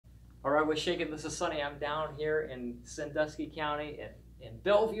All right, we're shaking. This is Sunny. I'm down here in Sandusky County in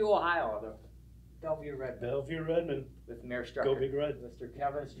Bellevue, Ohio, the Bellevue Redmond, Bellevue Redmond. with Mayor Strecker. Go Big Red. Mr.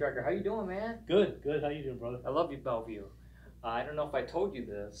 Kevin Strecker. How you doing, man? Good, good. How you doing, brother? I love you, Bellevue. I don't know if I told you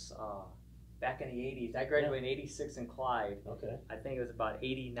this. Back in the 80s, I graduated in 86 in Clyde. Okay. I think it was about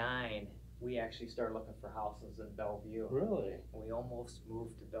 89. We actually started looking for houses in Bellevue. Really? We almost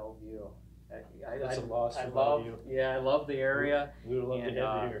moved to Bellevue. That's a loss for love, Bellevue. yeah, I love the area. We would love to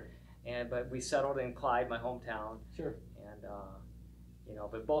have you here. But we settled in Clyde, my hometown. Sure. And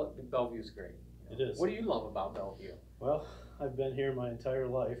but Bellevue's great. It is. What do you love about Bellevue? Well, I've been here my entire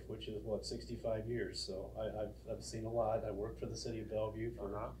life, which is what, 65 years. So I've seen a lot. I worked for the city of Bellevue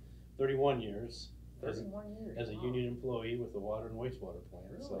for 31 years. 31 years. As a union employee with the water and wastewater plant.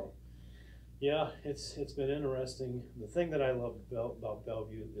 Really? So yeah, it's been interesting. The thing that I love about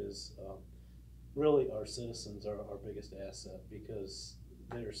Bellevue is really our citizens are our biggest asset, because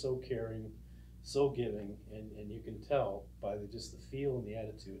they're so caring, so giving, and you can tell by just the feel and the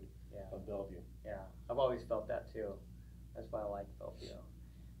attitude of Bellevue. Yeah, I've always felt that too. That's why I like Bellevue.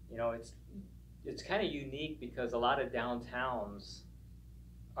 You know, it's kind of unique because a lot of downtowns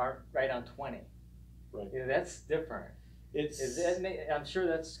aren't right on 20. Right. Yeah, that's different. I'm sure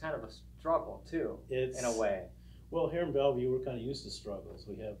that's kind of a struggle too, in a way. Well, here in Bellevue, we're kind of used to struggles.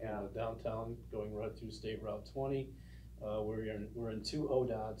 We have downtown going right through State Route 20. We're in 2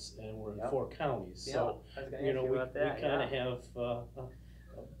 ODOTs and we're in 4 counties. Yeah, so I was gonna ask you about that. We kind of have a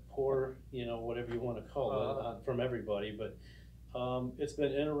poor, whatever you want to call it, from everybody. But it's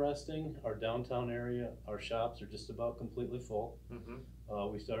been interesting. Our downtown area, our shops are just about completely full.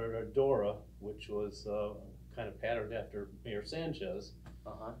 We started our Dora, which was kind of patterned after Mayor Sanchez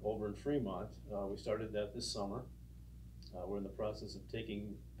over in Fremont. We started that this summer. We're in the process of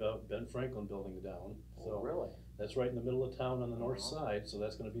taking Ben Franklin building down. So really? That's right in the middle of town on the north side. So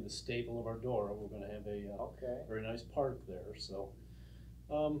that's going to be the staple of our Dora. We're going to have a very nice park there. So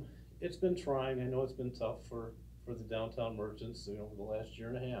it's been trying. I know it's been tough for the downtown merchants, over the last year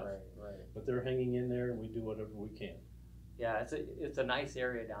and a half. Right. But they're hanging in there, and we do whatever we can. Yeah, it's a nice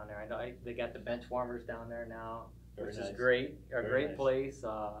area down there. I know they got the bench warmers down there now, which is great. A great place.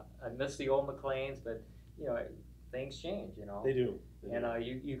 I miss the old McLean's, but things change. They do.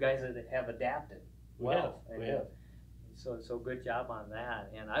 You guys have adapted well. We have. So good job on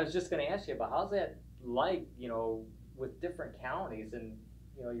that. And I was just going to ask you about how's that like, with different counties and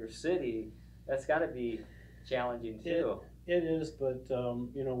your city. That's got to be challenging too. It is, but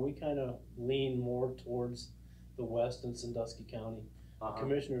we kind of lean more towards the west in Sandusky County. The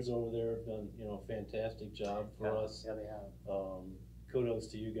commissioners over there have done a fantastic job for us. Yeah, they have. Kudos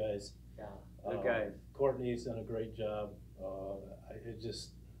to you guys. Yeah, good guys. Courtney's done a great job.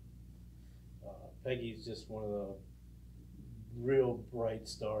 Peggy's just one of the real bright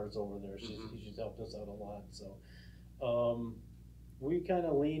stars over there. She's helped us out a lot. So we kind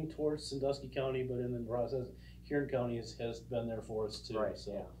of lean towards Sandusky County, but in the process, Huron County has been there for us too. Right.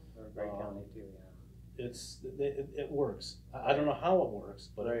 So, yeah, they're a great county too. Yeah. It works. I don't know how it works,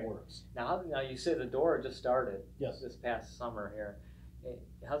 but it works. Now you say the Dora just started. Yes. This past summer here.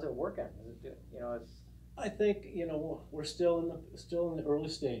 How's it working? Is it, it's. I think we're still in the early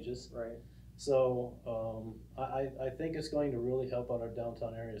stages. Right. So I think it's going to really help out our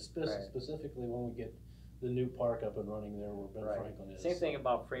downtown area, specifically when we get the new park up and running there where Ben Franklin is. Same thing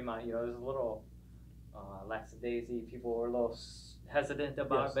about Fremont. There's a little lackadaisy. People were a little hesitant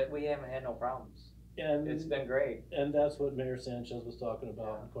about it, but we haven't had no problems. And it's been great. And that's what Mayor Sanchez was talking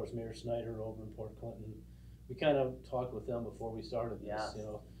about. Of course, Mayor Snyder over in Port Clinton. We kind of talked with them before we started this.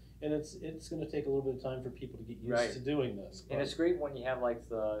 And it's going to take a little bit of time for people to get used to doing this. And it's great when you have like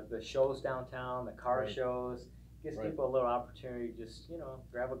the shows downtown, the car shows. Gives people a little opportunity to just,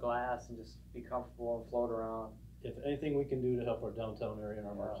 grab a glass and just be comfortable and float around. If anything we can do to help our downtown area and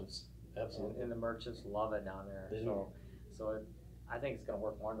our merchants, absolutely. And the merchants love it down there. So I think it's going to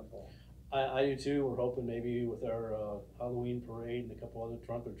work wonderful. I do too. We're hoping maybe with our Halloween parade and a couple other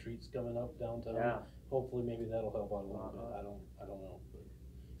trunk or treats coming up downtown. Hopefully maybe that'll help out a little bit. I don't know. But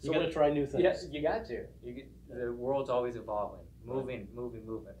you got to try new things. Yes, you got to. The world's always evolving, moving.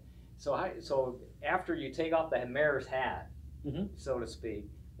 So after you take off the mayor's hat, so to speak,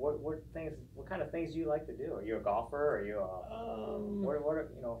 what kind of things do you like to do? Are you a golfer? Are you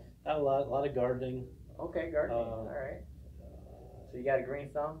a lot of gardening. Okay, gardening. All right. So you got a green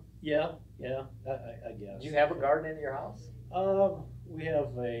thumb? Yeah, I guess. Do you have a garden in your house? We have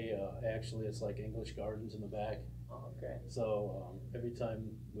actually it's like English gardens in the back. Oh, okay. So every time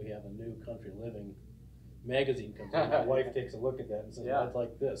we have a new country living magazine comes in, my wife takes a look at that and says, I'd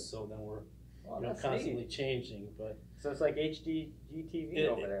like this. So then we're Well, you know, that's constantly neat. changing, but So it's like HDGTV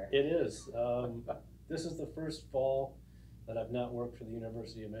over there. it is. This is the first fall that I've not worked for the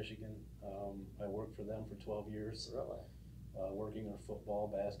University of Michigan. I worked for them for 12 years, Really? working on football,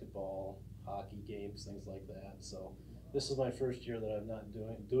 basketball, hockey games, things like that. So this is my first year that I'm not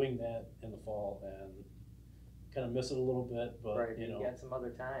doing that in the fall, and kind of miss it a little bit. But Right, you know, got some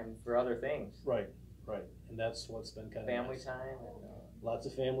other time for other things. right, and that's what's been kind of Family nice. time and Lots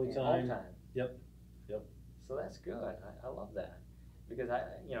of family and time. home time. Yep. So that's good. I love that because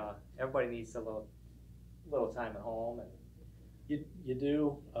everybody needs a little time at home and. You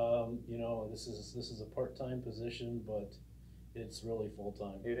do. You know, this is a part-time position, but it's really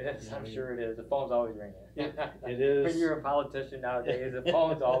full-time. It is. You know, I'm sure it is. The phone's always ringing. It is. When you're a politician nowadays, the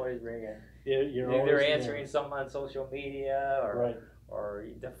phone's always ringing. You're Either always answering something on social media or right. or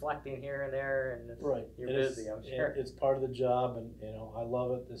deflecting here and there, and Right. You're And busy. I'm sure. It's part of the job, and you know, I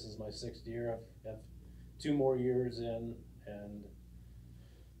love it. This is my 6th year. I have 2 more years in, and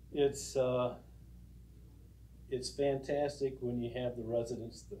it's fantastic when you have the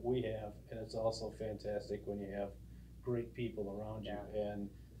residents that we have, and it's also fantastic when you have great people around you. Yeah. And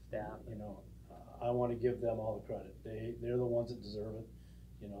Staff. you know, I want to give them all the credit. They're the ones that deserve it.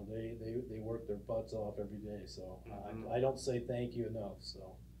 You know, they work their butts off every day. So I don't say thank you enough.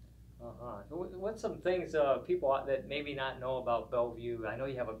 So. What's some things people that maybe not know about Bellevue? I know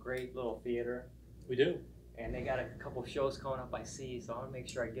you have a great little theater. We do. And they got a couple shows coming up, I see. So I want to make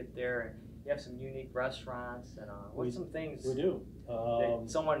sure I get there. And you have some unique restaurants. And what's some things we do that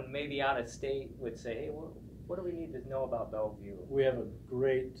someone maybe out of state would say, hey, what do we need to know about Bellevue? We have a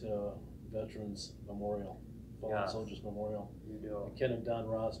great Veterans Memorial, Fallen Yes. Soldiers Memorial. You do. Ken and Don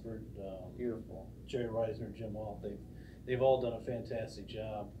Rosford, Beautiful. Jerry Reisner, Jim Walt, they've all done a fantastic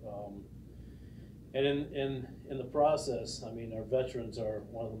job. And in the process, I mean, our veterans are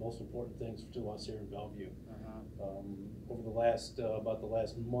one of the most important things to us here in Bellevue. Over the last about the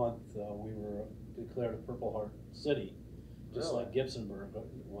last month, we were declared a Purple Heart City, just Really? like Gibsonburg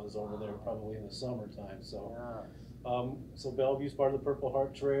was over there, probably in the summertime. So. Yeah. So Bellevue's part of the Purple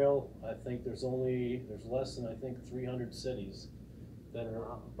Heart Trail. I think there's less than 300 cities that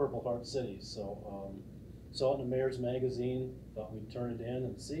are Purple Heart cities. So saw it in the Mayor's Magazine, thought we'd turn it in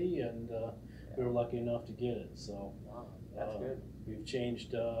and see, and we were lucky enough to get it. So Wow, that's good. we've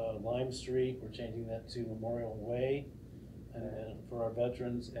changed Lime Street. We're changing that to Memorial Way, and for our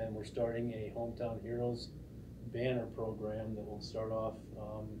veterans, and we're starting a Hometown Heroes banner program that will start off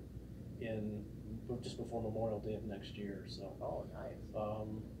in just before Memorial Day of next year. So. Oh, nice.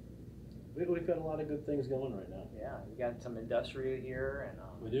 We've got a lot of good things going right now. Yeah, you got some industrial here,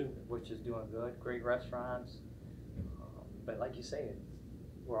 and We do. which is doing good. Great restaurants, but like you say,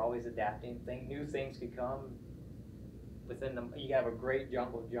 we're always adapting. New things could come within them. You have a great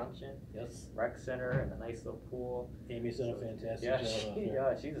junction, Yes. rec center, and a nice little pool. Amy's done a fantastic Yeah, job out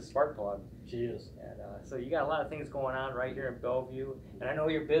there. she's a spark plug. She is. And so you got a lot of things going on right here in Bellevue, and I know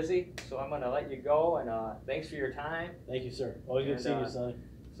you're busy, so I'm going to let you go. And thanks for your time. Thank you, sir. Always good to see you, And, Sonny.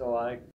 So